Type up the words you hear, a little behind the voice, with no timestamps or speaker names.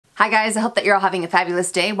Hi guys, I hope that you're all having a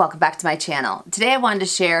fabulous day. Welcome back to my channel. Today I wanted to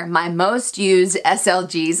share my most used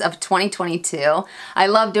SLGs of 2022. I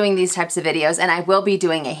love doing these types of videos and I will be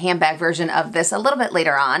doing a handbag version of this a little bit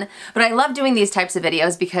later on. But I love doing these types of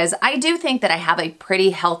videos because I do think that I have a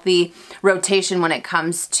pretty healthy rotation when it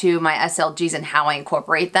comes to my SLGs and how I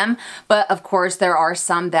incorporate them. But of course there are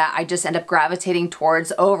some that I just end up gravitating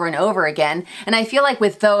towards over and over again. And I feel like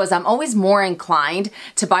with those I'm always more inclined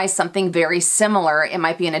to buy something very similar. It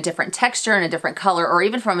might be in a different texture and a different color or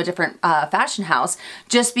even from a different fashion house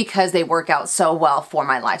just because they work out so well for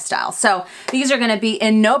my lifestyle. So these are going to be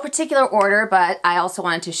in no particular order, but I also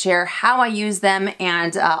wanted to share how I use them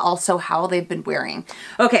and also how they've been wearing.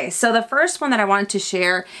 Okay, so the first one that I wanted to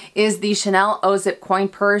share is the Chanel O-Zip coin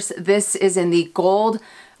purse. This is in the gold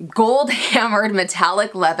hammered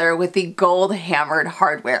metallic leather with the gold hammered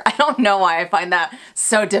hardware. I don't know why I find that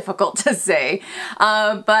so difficult to say,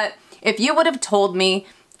 but if you would have told me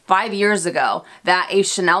 5 years ago that a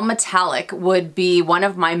Chanel metallic would be one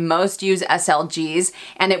of my most used SLGs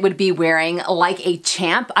and it would be wearing like a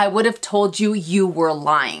champ, I would have told you you were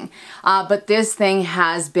lying. But this thing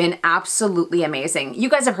has been absolutely amazing. You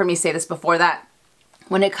guys have heard me say this before, that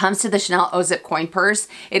when it comes to the Chanel O-Zip coin purse,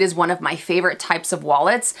 it is one of my favorite types of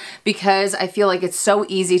wallets because I feel like it's so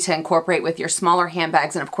easy to incorporate with your smaller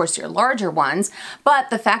handbags and of course your larger ones. But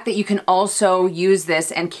the fact that you can also use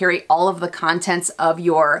this and carry all of the contents of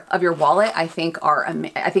your wallet, I think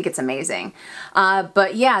it's amazing.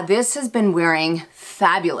 But yeah, this has been wearing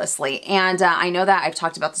fabulously. And I know that I've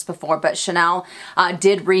talked about this before, but Chanel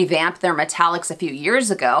did revamp their metallics a few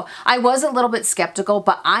years ago. I was a little bit skeptical,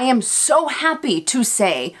 but I am so happy to say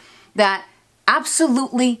that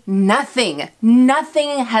absolutely nothing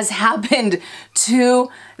has happened to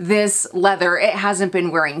this leather. It hasn't been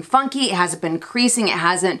wearing funky, it hasn't been creasing, it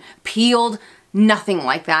hasn't peeled, nothing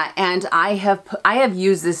like that. And I have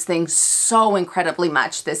used this thing so incredibly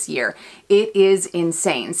much this year. It is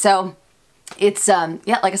insane. So it's,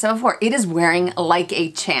 yeah, like I said before, it is wearing like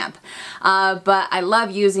a champ. But I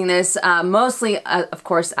love using this mostly, of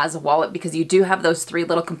course, as a wallet because you do have those 3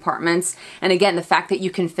 little compartments. And again, the fact that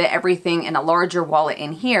you can fit everything in a larger wallet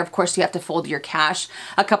in here, of course, you have to fold your cash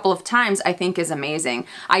a couple of times, I think is amazing.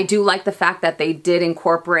 I do like the fact that they did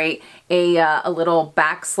incorporate a little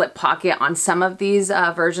back slip pocket on some of these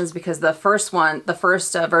versions because the first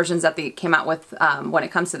versions that they came out with when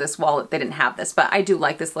it comes to this wallet, they didn't have this, but I do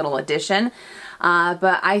like this little addition.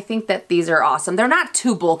 But I think that these are awesome. They're not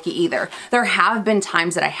too bulky either. There have been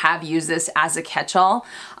times that I have used this as a catch-all.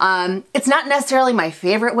 It's not necessarily my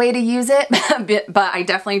favorite way to use it, but I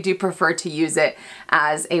definitely do prefer to use it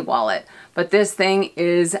as a wallet. But this thing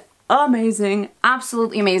is amazing,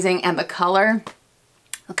 absolutely amazing, and the color,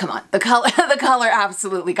 come on, the color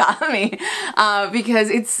absolutely got me because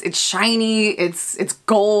it's shiny, it's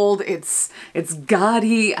gold, it's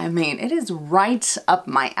gaudy. I mean, it is right up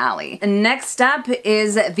my alley. And next up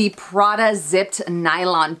is the Prada zipped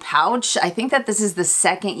nylon pouch. I think that this is the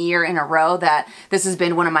 2nd year in a row that this has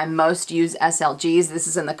been one of my most used SLGs. This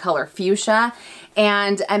is in the color fuchsia,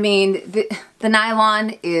 and I mean the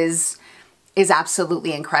nylon is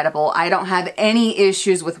absolutely incredible. I don't have any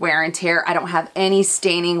issues with wear and tear. I don't have any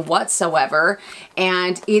staining whatsoever.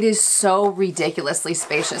 And it is so ridiculously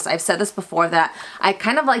spacious. I've said this before that I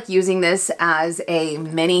kind of like using this as a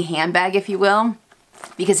mini handbag, if you will,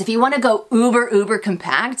 because if you want to go uber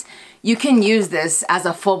compact, you can use this as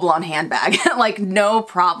a full-blown handbag, like no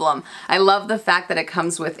problem. I love the fact that it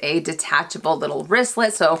comes with a detachable little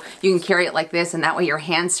wristlet, so you can carry it like this and that way you're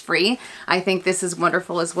hands-free. I think this is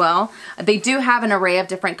wonderful as well. They do have an array of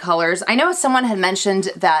different colors. I know someone had mentioned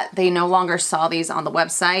that they no longer saw these on the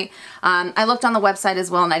website. I looked on the website as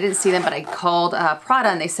well and I didn't see them, but I called Prada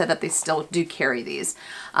and they said that they still do carry these.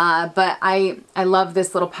 But I love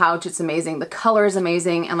this little pouch. It's amazing. The color is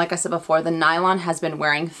amazing. And like I said before, the nylon has been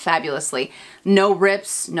wearing fabulously. No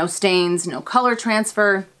rips, no stains, no color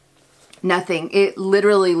transfer, nothing. It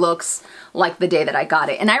literally looks like the day that I got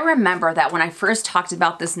it. And I remember that when I first talked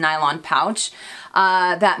about this nylon pouch,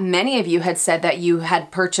 that many of you had said that you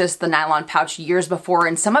had purchased the nylon pouch years before,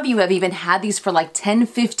 and some of you have even had these for like 10,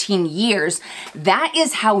 15 years. That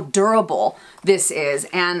is how durable this is,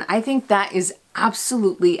 and I think that is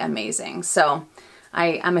absolutely amazing. So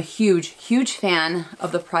I'm a huge fan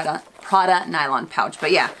of the Prada nylon pouch.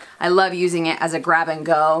 But yeah, I love using it as a grab and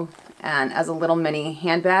go and as a little mini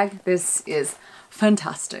handbag. This is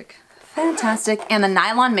fantastic. Fantastic. And the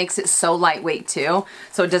nylon makes it so lightweight too,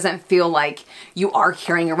 so it doesn't feel like you are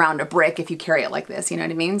carrying around a brick if you carry it like this, you know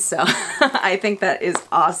what I mean? So I think that is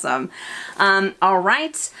awesome. All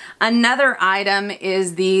right, another item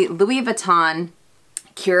is the Louis Vuitton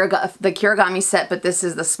the Kirigami set, but this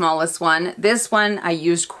is the smallest one. This one I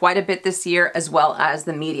used quite a bit this year, as well as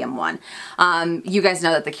the medium one. You guys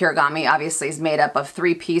know that the Kirigami obviously is made up of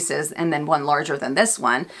 3 pieces and then one larger than this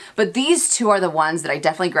one, but these 2 are the ones that I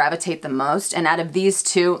definitely gravitate the most, and out of these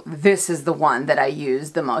 2, this is the one that I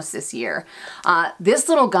used the most this year. This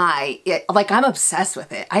little guy, like, I'm obsessed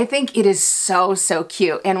with it. I think it is so, so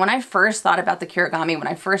cute, and when I first thought about the Kirigami, when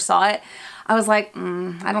I first saw it, I was like,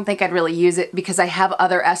 I don't think I'd really use it because I have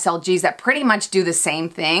other SLGs that pretty much do the same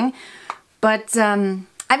thing. But,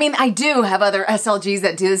 I mean, I do have other SLGs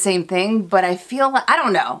that do the same thing, but I feel like, I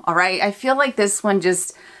don't know, all right? I feel like this one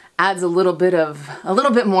just adds a little bit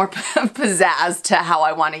more pizzazz to how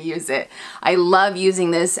I want to use it. I love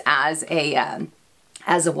using this as a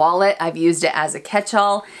wallet. I've used it as a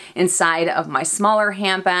catch-all inside of my smaller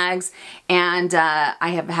handbags, and I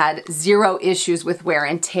have had 0 issues with wear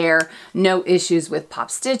and tear, no issues with pop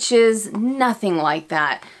stitches, nothing like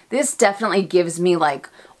that. This definitely gives me like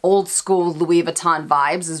old school Louis Vuitton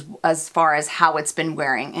vibes as far as how it's been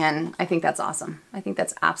wearing, and I think that's awesome. I think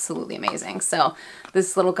that's absolutely amazing. So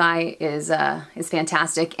this little guy is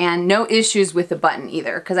fantastic, and no issues with the button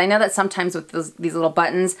either, because I know that sometimes with these little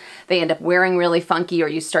buttons they end up wearing really funky, or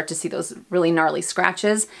you start to see those really gnarly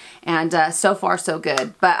scratches, and so far so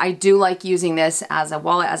good. But I do like using this as a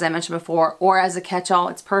wallet, as I mentioned before, or as a catch-all.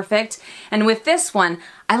 It's perfect. And with this one,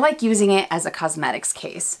 I like using it as a cosmetics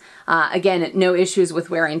case. Again, no issues with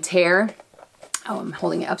wear and tear. Oh, I'm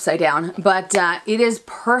holding it upside down. But it is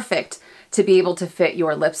perfect to be able to fit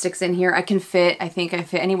your lipsticks in here. I think I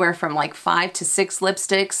fit anywhere from like 5 to 6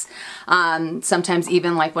 lipsticks. Sometimes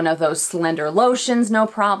even like one of those slender lotions, no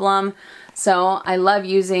problem. So I love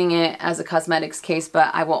using it as a cosmetics case,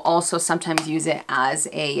 but I will also sometimes use it as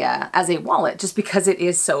a wallet, just because it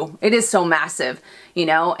is so massive, you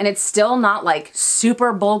know, and it's still not like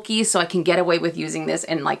super bulky, so I can get away with using this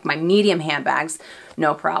in like my medium handbags,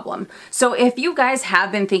 no problem. So if you guys have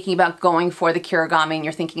been thinking about going for the Kirigami and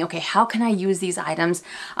you're thinking, okay, how can I use these items?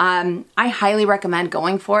 I highly recommend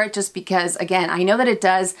going for it, just because, again, I know that it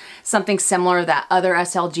does something similar that other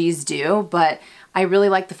SLGs do, but I really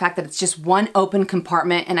like the fact that it's just one open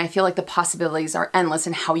compartment, and I feel like the possibilities are endless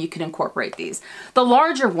in how you can incorporate these. The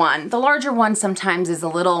larger one sometimes is a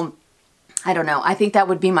little, I don't know, I think that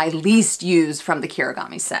would be my least used from the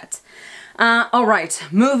Kirigami set. All right,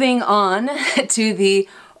 moving on to the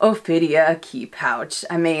Ophidia key pouch.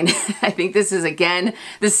 I mean, I think this is, again,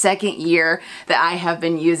 the 2nd year that I have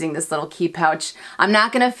been using this little key pouch. I'm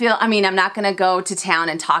not gonna go to town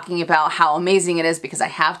and talking about how amazing it is, because I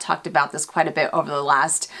have talked about this quite a bit over the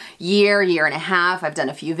last year and a half. I've done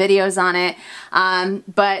a few videos on it,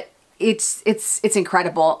 but it's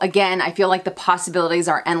incredible. Again, I feel like the possibilities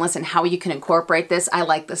are endless in how you can incorporate this. I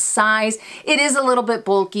like the size. It is a little bit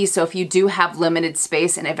bulky, so if you do have limited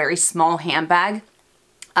space in a very small handbag,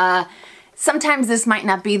 sometimes this might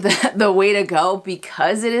not be the way to go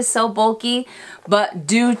because it is so bulky, but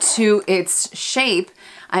due to its shape,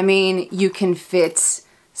 I mean, you can fit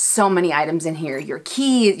so many items in here. Your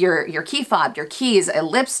key, your key fob, your keys, a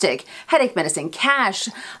lipstick, headache medicine, cash,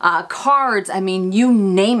 cards, I mean, you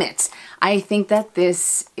name it. I think that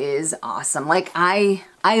this is awesome. Like, I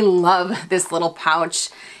love this little pouch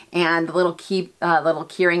and the little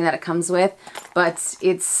keyring that it comes with, but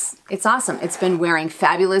it's awesome. It's been wearing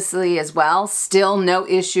fabulously as well. Still no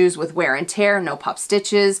issues with wear and tear, no pop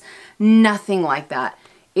stitches, nothing like that.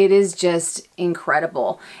 It is just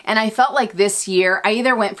incredible. And I felt like this year, I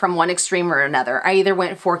either went from one extreme or another. I either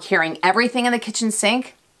went for carrying everything in the kitchen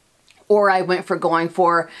sink, or I went for going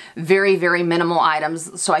for very, very minimal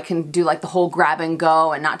items so I can do like the whole grab and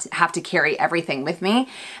go and not have to carry everything with me.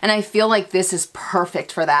 And I feel like this is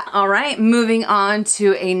perfect for that. All right, moving on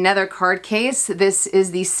to another card case. This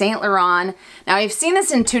is the Saint Laurent. Now, I've seen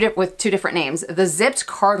this in with two different names. The zipped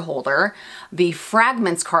card holder, the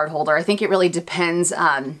fragments card holder. I think it really depends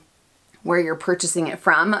where you're purchasing it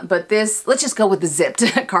from, but this, let's just go with the zipped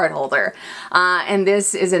card holder. And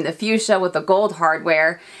this is in the fuchsia with the gold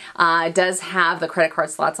hardware. It does have the credit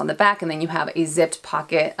card slots on the back, and then you have a zipped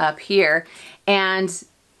pocket up here. And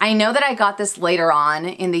I know that I got this later on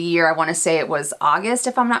in the year. I want to say it was August,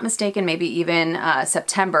 if I'm not mistaken, maybe even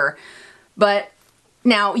September. But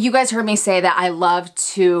now, you guys heard me say that I love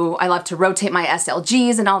to rotate my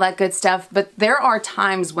SLGs and all that good stuff, but there are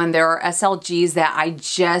times when there are SLGs that I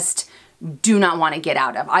just do not want to get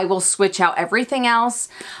out of. I will switch out everything else,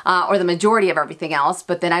 or the majority of everything else,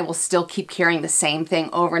 but then I will still keep carrying the same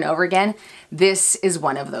thing over and over again. This is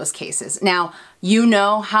one of those cases. Now, you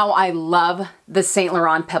know how I love the Saint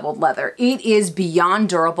Laurent pebbled leather. It is beyond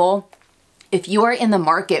durable. If you are in the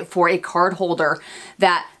market for a card holder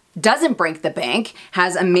that doesn't break the bank,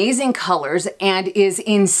 has amazing colors, and is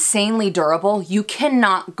insanely durable. You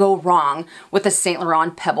cannot go wrong with a Saint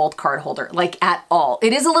Laurent pebbled card holder, like at all.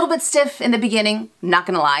 It is a little bit stiff in the beginning, not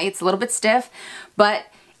gonna lie, it's a little bit stiff, but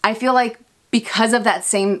I feel like because of that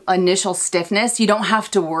same initial stiffness, you don't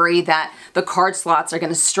have to worry that the card slots are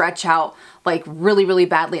gonna stretch out like really, really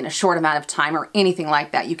badly in a short amount of time or anything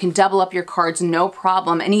like that. You can double up your cards, no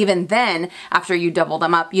problem. And even then, after you double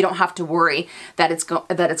them up, you don't have to worry that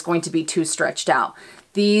it's going to be too stretched out.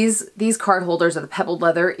 These card holders of the pebbled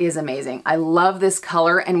leather is amazing. I love this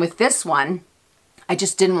color. And with this one, I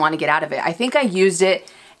just didn't want to get out of it. I think I used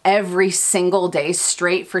it every single day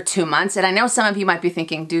straight for 2 months. And I know some of you might be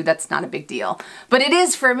thinking, dude, that's not a big deal. But it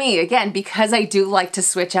is for me, again, because I do like to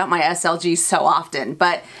switch out my SLGs so often.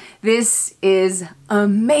 But this is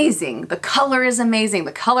amazing. The color is amazing.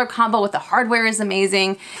 The color combo with the hardware is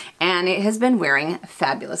amazing. And it has been wearing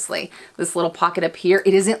fabulously. This little pocket up here,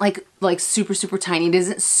 it isn't like super, super tiny. It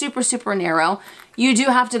isn't super, super narrow. You do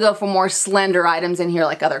have to go for more slender items in here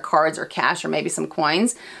like other cards or cash or maybe some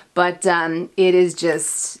coins. But it is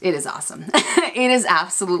awesome. It is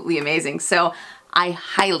absolutely amazing. So I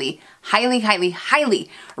highly, highly, highly,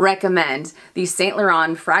 highly recommend the Saint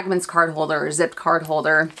Laurent Fragments card holder or zipped card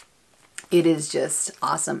holder. It is just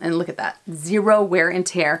awesome. And look at that, 0 wear and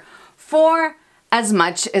tear for as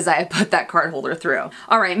much as I put that card holder through.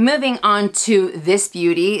 All right, moving on to this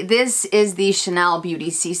beauty. This is the Chanel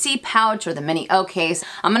Beauty CC pouch or the mini O case.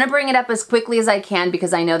 I'm gonna bring it up as quickly as I can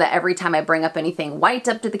because I know that every time I bring up anything white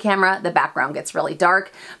up to the camera, the background gets really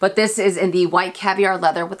dark. But this is in the white caviar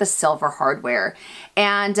leather with the silver hardware.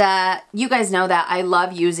 And you guys know that I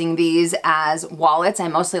love using these as wallets. I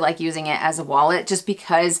mostly like using it as a wallet just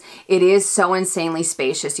because it is so insanely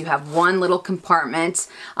spacious. You have one little compartment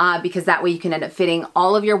because that way you can end up fitting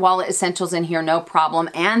all of your wallet essentials in here, no problem,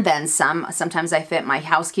 and then some. Sometimes I fit my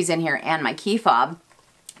house keys in here and my key fob.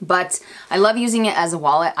 But I love using it as a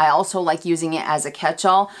wallet. I also like using it as a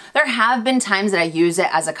catch-all. There have been times that I use it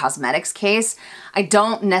as a cosmetics case. I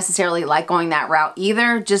don't necessarily like going that route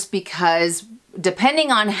either, just because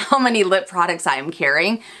depending on how many lip products I am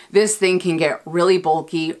carrying, this thing can get really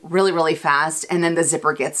bulky, really, really fast, and then the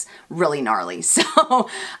zipper gets really gnarly. So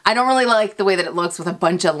I don't really like the way that it looks with a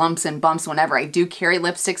bunch of lumps and bumps whenever I do carry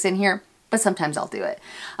lipsticks in here, but sometimes I'll do it.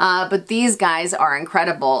 But these guys are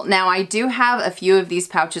incredible. Now I do have a few of these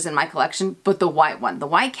pouches in my collection, but the white one, the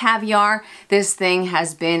white caviar, this thing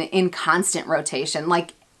has been in constant rotation,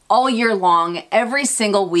 like all year long, every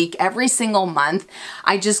single week, every single month.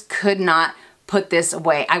 I just could not put this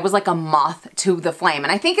away. I was like a moth to the flame.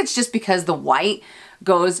 And I think it's just because the white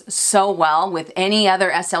goes so well with any other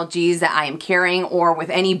SLGs that I am carrying or with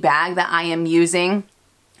any bag that I am using.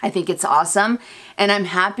 I think it's awesome. And I'm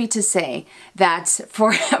happy to say that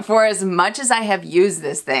for as much as I have used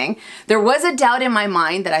this thing, there was a doubt in my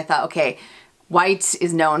mind that I thought, okay, white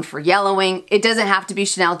is known for yellowing. It doesn't have to be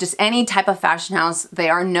Chanel, just any type of fashion house. They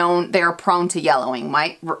are prone to yellowing,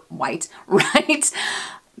 white, right?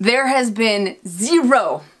 There has been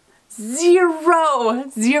zero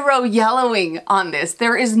yellowing on this.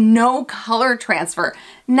 There is no color transfer,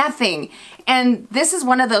 nothing. And this is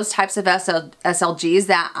one of those types of SLGs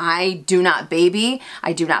that I do not baby.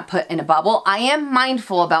 I do not put in a bubble. I am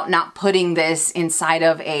mindful about not putting this inside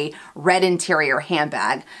of a red interior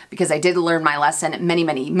handbag because I did learn my lesson many,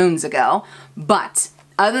 many moons ago. But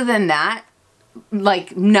other than that,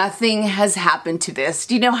 like nothing has happened to this.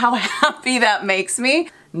 Do you know how happy that makes me?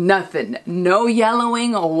 Nothing, no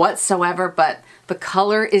yellowing whatsoever, but the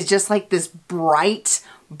color is just like this bright,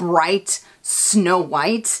 bright snow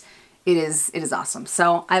white. It is awesome.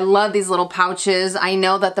 So I love these little pouches. I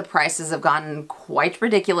know that the prices have gotten quite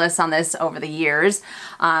ridiculous on this over the years,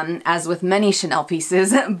 as with many Chanel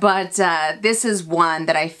pieces, but this is one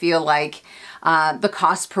that I feel like the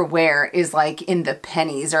cost per wear is like in the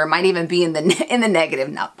pennies, or it might even be in the negative,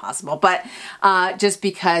 not possible, but just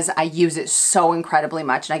because I use it so incredibly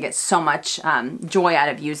much and I get so much joy out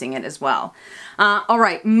of using it as well. All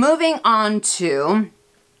right, moving on to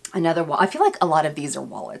another wallet. I feel like a lot of these are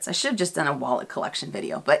wallets. I should have just done a wallet collection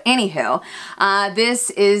video, but anywho, this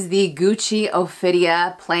is the Gucci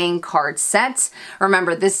Ophidia playing card set.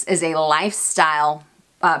 Remember, this is a lifestyle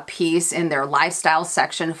piece in their lifestyle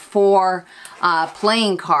section for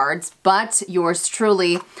playing cards, but yours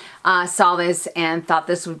truly saw this and thought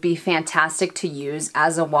this would be fantastic to use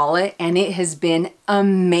as a wallet, and it has been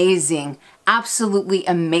amazing, absolutely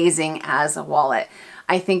amazing as a wallet.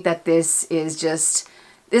 I think that this is just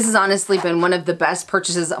This has honestly been one of the best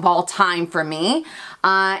purchases of all time for me.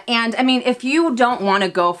 And I mean, if you don't want to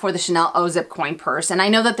go for the Chanel O-Zip coin purse, and I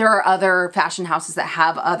know that there are other fashion houses that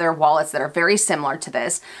have other wallets that are very similar to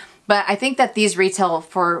this, but I think that these retail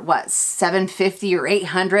for what, $750 or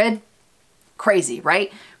 $800? Crazy,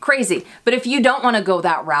 right? Crazy. But if you don't want to go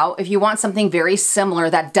that route, if you want something very similar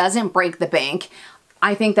that doesn't break the bank,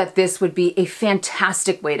 I think that this would be a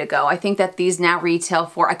fantastic way to go. I think that these now retail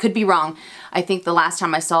for, I could be wrong, I think the last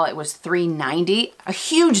time I saw it was $390. A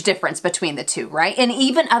huge difference between the two, right? And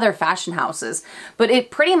even other fashion houses. But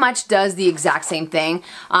it pretty much does the exact same thing.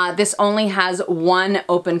 This only has one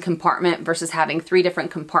open compartment versus having 3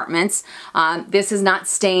 different compartments. This is not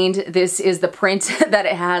stained. This is the print that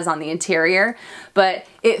it has on the interior. But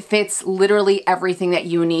it fits literally everything that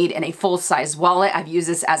you need in a full-size wallet. I've used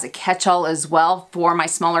this as a catch-all as well for my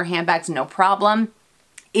smaller handbags, no problem.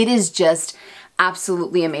 It is just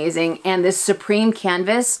absolutely amazing. And this Supreme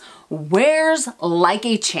canvas wears like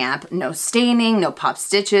a champ. No staining, no pop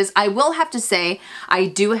stitches. I will have to say, I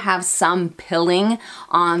do have some pilling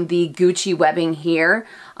on the Gucci webbing here,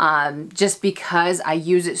 just because I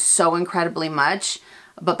use it so incredibly much.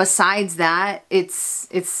 But besides that, it's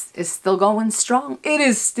still going strong. It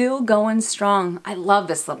is still going strong. I love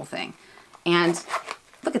this little thing. And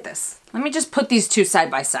look at this. Let me just put these two side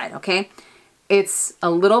by side, okay? It's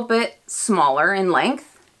a little bit smaller in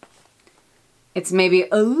length. It's maybe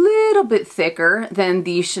a little bit thicker than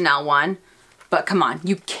the Chanel one, but come on,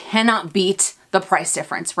 you cannot beat the price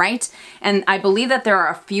difference, right? And I believe that there are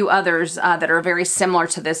a few others that are very similar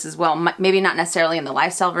to this as well. Maybe not necessarily in the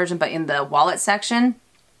lifestyle version, but in the wallet section.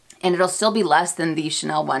 And it'll still be less than the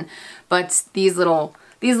Chanel one. But these little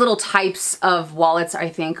types of wallets I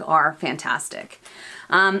think are fantastic.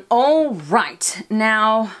 All right,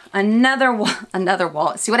 now another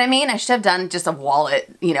wallet. See what I mean? I should have done just a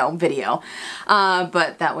wallet, video,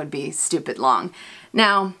 but that would be stupid long.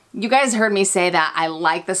 Now, you guys heard me say that I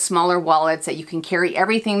like the smaller wallets, that you can carry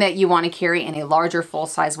everything that you want to carry in a larger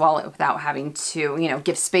full-size wallet without having to,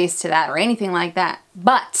 give space to that or anything like that.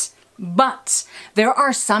 But there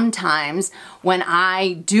are some times when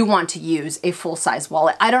I do want to use a full-size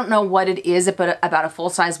wallet. I don't know what it is about a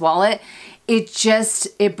full-size wallet.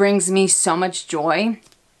 It brings me so much joy.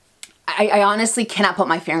 I honestly cannot put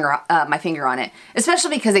my finger on it,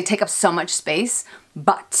 especially because they take up so much space.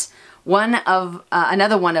 But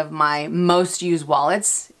another one of my most used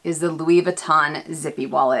wallets is the Louis Vuitton Zippy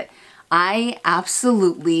wallet. I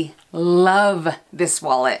absolutely love this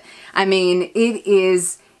wallet. I mean, it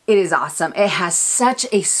is awesome. It has such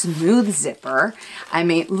a smooth zipper. I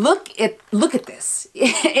mean, look at this.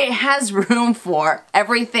 It has room for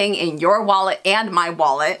everything in your wallet and my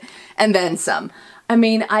wallet, and then some. I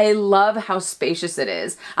mean, I love how spacious it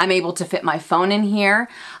is. I'm able to fit my phone in here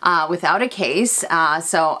without a case.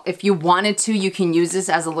 So if you wanted to, you can use this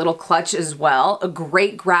as a little clutch as well. A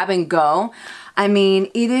great grab and go. I mean,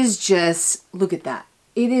 it is just, look at that.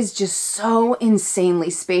 It is just so insanely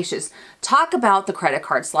spacious. Talk about the credit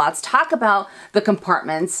card slots. Talk about the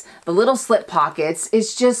compartments, the little slip pockets.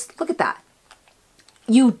 It's just, look at that.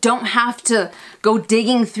 You don't have to go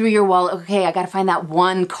digging through your wallet. Okay, I gotta find that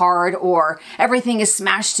one card, or everything is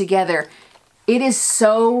smashed together. It is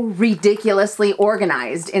so ridiculously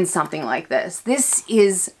organized in something like this. This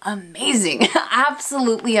is amazing,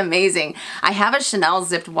 absolutely amazing. I have a Chanel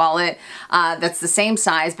zipped wallet that's the same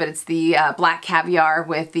size, but it's the black caviar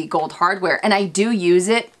with the gold hardware, and I do use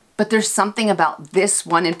it, but there's something about this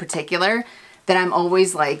one in particular that I'm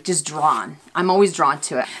always like just drawn. I'm always drawn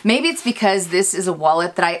to it. Maybe it's because this is a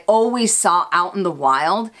wallet that I always saw out in the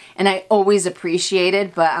wild and I always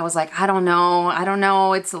appreciated, but I was like, I don't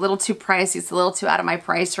know. It's a little too pricey. It's a little too out of my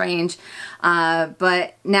price range.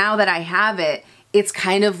 But now that I have it, it's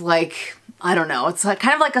kind of like, I don't know. It's like,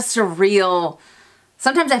 kind of like a surreal,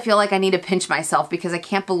 sometimes I feel like I need to pinch myself because I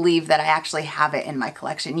can't believe that I actually have it in my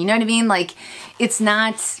collection. You know what I mean? Like, it's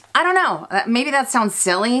not, I don't know. Maybe that sounds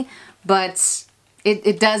silly, but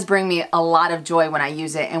it does bring me a lot of joy when I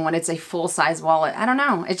use it, and when it's a full-size wallet. I don't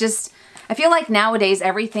know. I feel like nowadays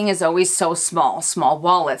everything is always so small. Small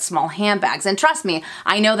wallets, small handbags. And trust me,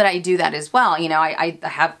 I know that I do that as well. You know, I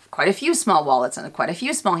have quite a few small wallets and quite a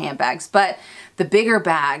few small handbags, but the bigger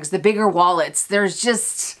bags, the bigger wallets, there's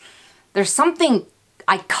something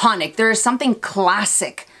iconic. There is something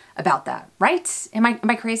classic about that, right? Am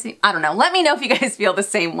I crazy? I don't know. Let me know if you guys feel the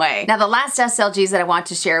same way. Now, the last SLGs that I want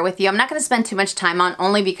to share with you, I'm not gonna spend too much time on,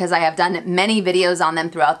 only because I have done many videos on them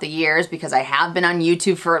throughout the years, because I have been on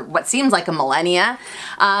YouTube for what seems like a millennia.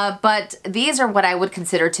 But these are what I would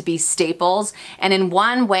consider to be staples, and in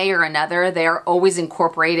one way or another, they are always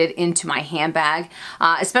incorporated into my handbag,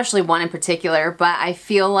 especially one in particular. But I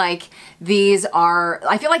feel like these are,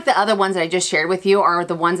 I feel like the other ones that I just shared with you are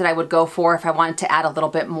the ones that I would go for if I wanted to add a little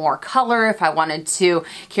bit more color, if I wanted to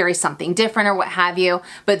carry something different or what have you.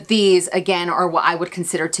 But these, again, are what I would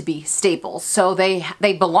consider to be staples. So they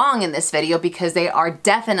belong in this video because they are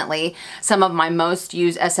definitely some of my most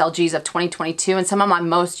used SLGs of 2022 and some of my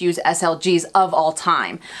most used SLGs of all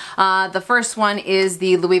time. The first one is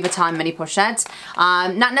the Louis Vuitton mini pochette.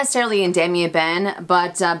 Not necessarily in Damier Ben,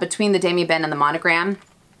 but between the Damier Ben and the monogram,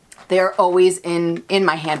 they're always in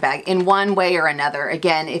my handbag in one way or another.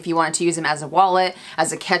 Again, if you wanted to use them as a wallet,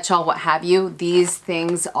 as a catch-all, what have you, these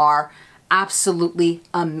things are absolutely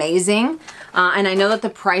amazing. And I know that the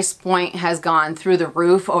price point has gone through the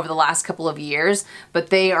roof over the last couple of years, but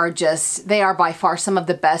they are by far some of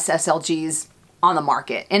the best SLGs on the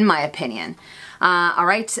market, in my opinion. All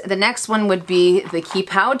right, the next one would be the key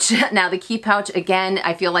pouch. Now the key pouch, again,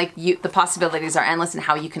 I feel like the possibilities are endless in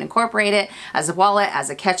how you can incorporate it as a wallet, as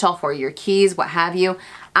a catch-all for your keys, what have you.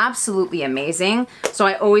 Absolutely amazing. So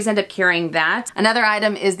I always end up carrying that. Another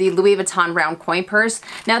item is the Louis Vuitton round coin purse.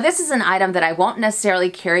 Now this is an item that I won't necessarily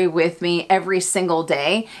carry with me every single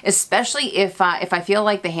day, especially if I feel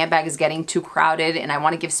like the handbag is getting too crowded and I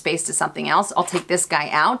want to give space to something else. I'll take this guy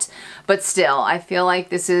out, but still, I feel like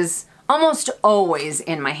this is almost always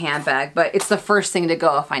in my handbag, but it's the first thing to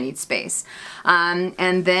go if I need space.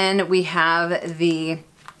 And then we have the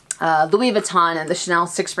Louis Vuitton and the Chanel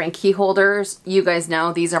 6-ring key holders. You guys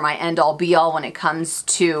know these are my end-all be-all when it comes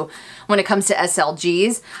to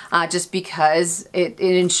SLGs, just because it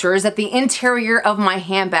ensures that the interior of my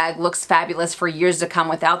handbag looks fabulous for years to come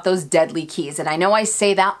without those deadly keys. And I know I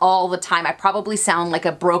say that all the time. I probably sound like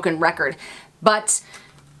a broken record, but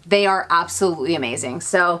they are absolutely amazing.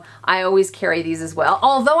 So I always carry these as well.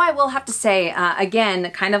 Although I will have to say, again,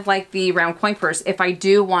 kind of like the round coin purse, if I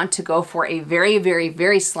do want to go for a very, very,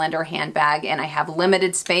 very slender handbag and I have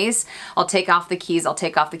limited space, I'll take off the keys, I'll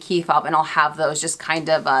take off the key fob, and I'll have those just kind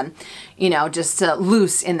of, you know, just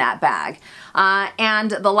loose in that bag. And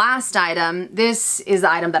the last item, this is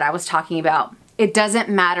the item that I was talking about. It doesn't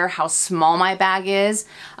matter how small my bag is.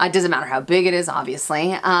 It doesn't matter how big it is,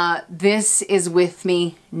 obviously. This is with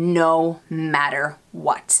me no matter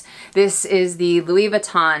what. This is the Louis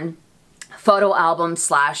Vuitton photo album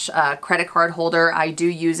slash credit card holder. I do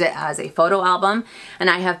use it as a photo album, and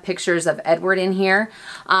I have pictures of Edward in here.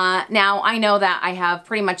 Now, I know that I have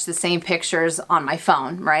pretty much the same pictures on my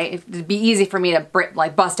phone, right? It'd be easy for me to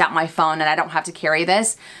like bust out my phone and I don't have to carry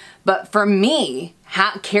this. But for me,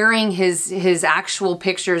 carrying his actual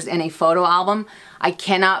pictures in a photo album, I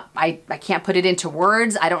can't put it into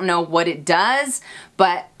words. I don't know what it does,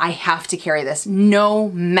 but I have to carry this no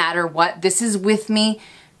matter what. This is with me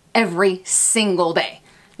every single day,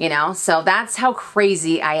 you know? So that's how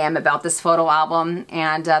crazy I am about this photo album.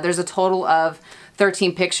 And there's a total of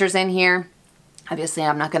 13 pictures in here. Obviously,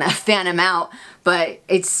 I'm not gonna fan them out, but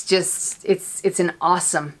it's just, it's an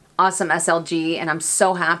awesome SLG, and I'm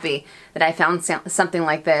so happy that I found something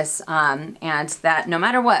like this, and that no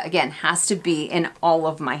matter what, again, has to be in all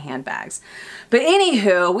of my handbags. But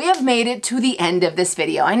anywho, we have made it to the end of this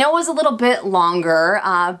video. I know it was a little bit longer,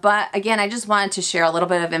 but again, I just wanted to share a little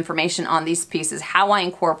bit of information on these pieces, how I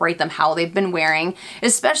incorporate them, how they've been wearing,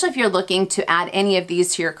 especially if you're looking to add any of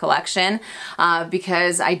these to your collection,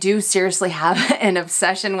 because I do seriously have an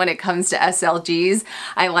obsession when it comes to SLGs.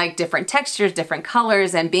 I like different textures, different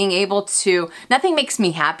colors, and being able to, nothing makes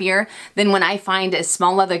me happier than when I find a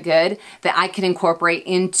small leather good that I can incorporate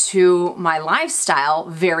into my lifestyle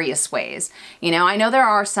various ways. You know, I know there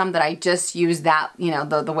are some that I just use that, you know,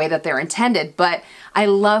 the way that they're intended, but I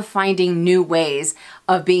love finding new ways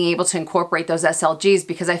of being able to incorporate those SLGs,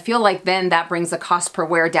 because I feel like then that brings the cost per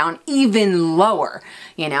wear down even lower,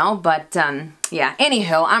 you know. But yeah,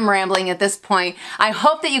 anywho, I'm rambling at this point. I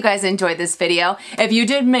hope that you guys enjoyed this video. If you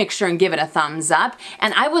did, make sure and give it a thumbs up,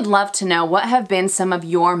 and I would love to know what have been some of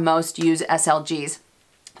your most used SLGs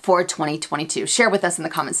for 2022. Share with us in the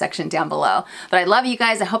comment section down below. But I love you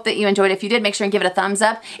guys. I hope that you enjoyed it. If you did, make sure and give it a thumbs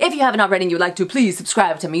up. If you haven't already and you would like to, please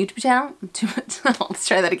subscribe to my YouTube channel. Let's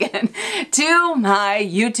try that again. To my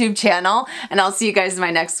YouTube channel. And I'll see you guys in my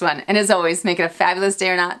next one. And as always, make it a fabulous day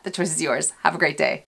or not. The choice is yours. Have a great day.